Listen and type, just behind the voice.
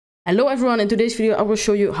Hello everyone, in today's video I will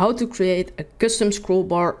show you how to create a custom scroll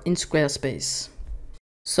bar in SquareSpace.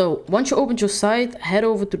 So once you open your site, head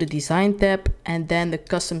over to the design tab and then the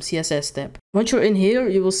custom CSS tab. Once you're in here,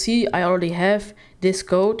 you will see I already have this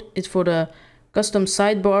code. It's for the custom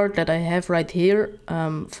sidebar that I have right here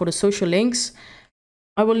for the social links.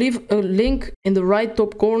 I will leave a link in the right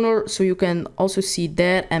top corner so you can also see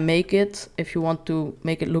that and make it if you want to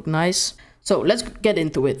make it look nice. So let's get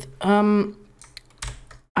into it.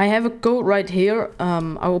 I have a code right here.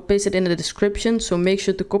 I will paste it in the description, so make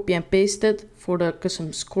sure to copy and paste it for the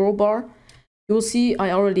custom scroll bar. You will see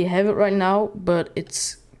I already have it right now, but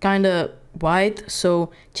it's kind of wide,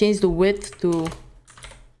 so change the width to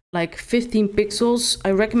like 15 pixels.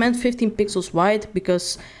 I recommend 15 pixels wide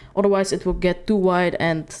because otherwise it will get too wide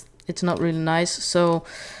and it's not really nice. So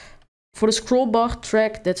for the scroll bar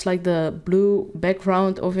track, that's like the blue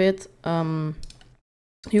background of it.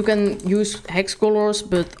 You can use hex colors,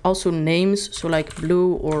 but also names, so like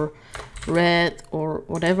blue or red or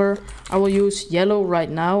whatever. I will use yellow right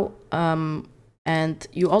now. And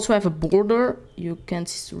you also have a border. You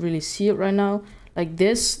can't really see it right now. Like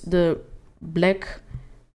this, the black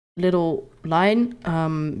little line.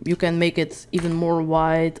 You can make it even more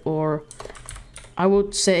wide, or I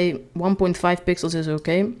would say 1.5 pixels is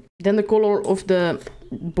okay. Then the color of the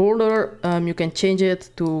border, you can change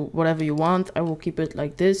it to whatever you want. I will keep it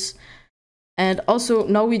like this. And also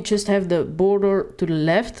now we just have the border to the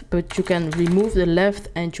left, but you can remove the left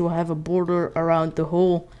and you have a border around the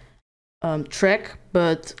whole track.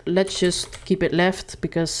 But let's just keep it left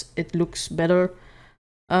because it looks better.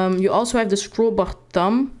 You also have the scroll bar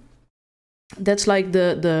thumb. That's like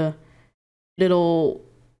the little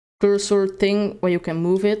cursor thing where you can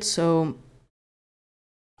move it. So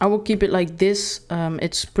I will keep it like this.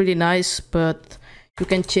 It's pretty nice, but you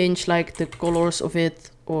can change like the colors of it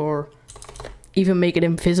or even make it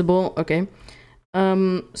invisible. Okay.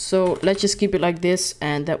 So let's just keep it like this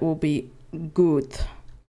and that will be good.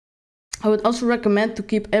 I would also recommend to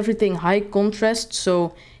keep everything high contrast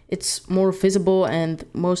so it's more visible and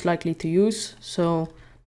most likely to use. So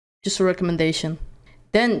just a recommendation.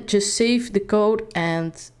 Then just save the code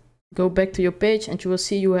and go back to your page and you will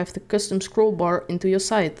see you have the custom scroll bar into your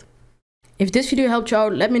site. If this video helped you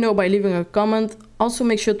out, let me know by leaving a comment. Also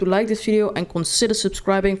make sure to like this video and consider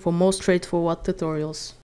subscribing for more straightforward tutorials.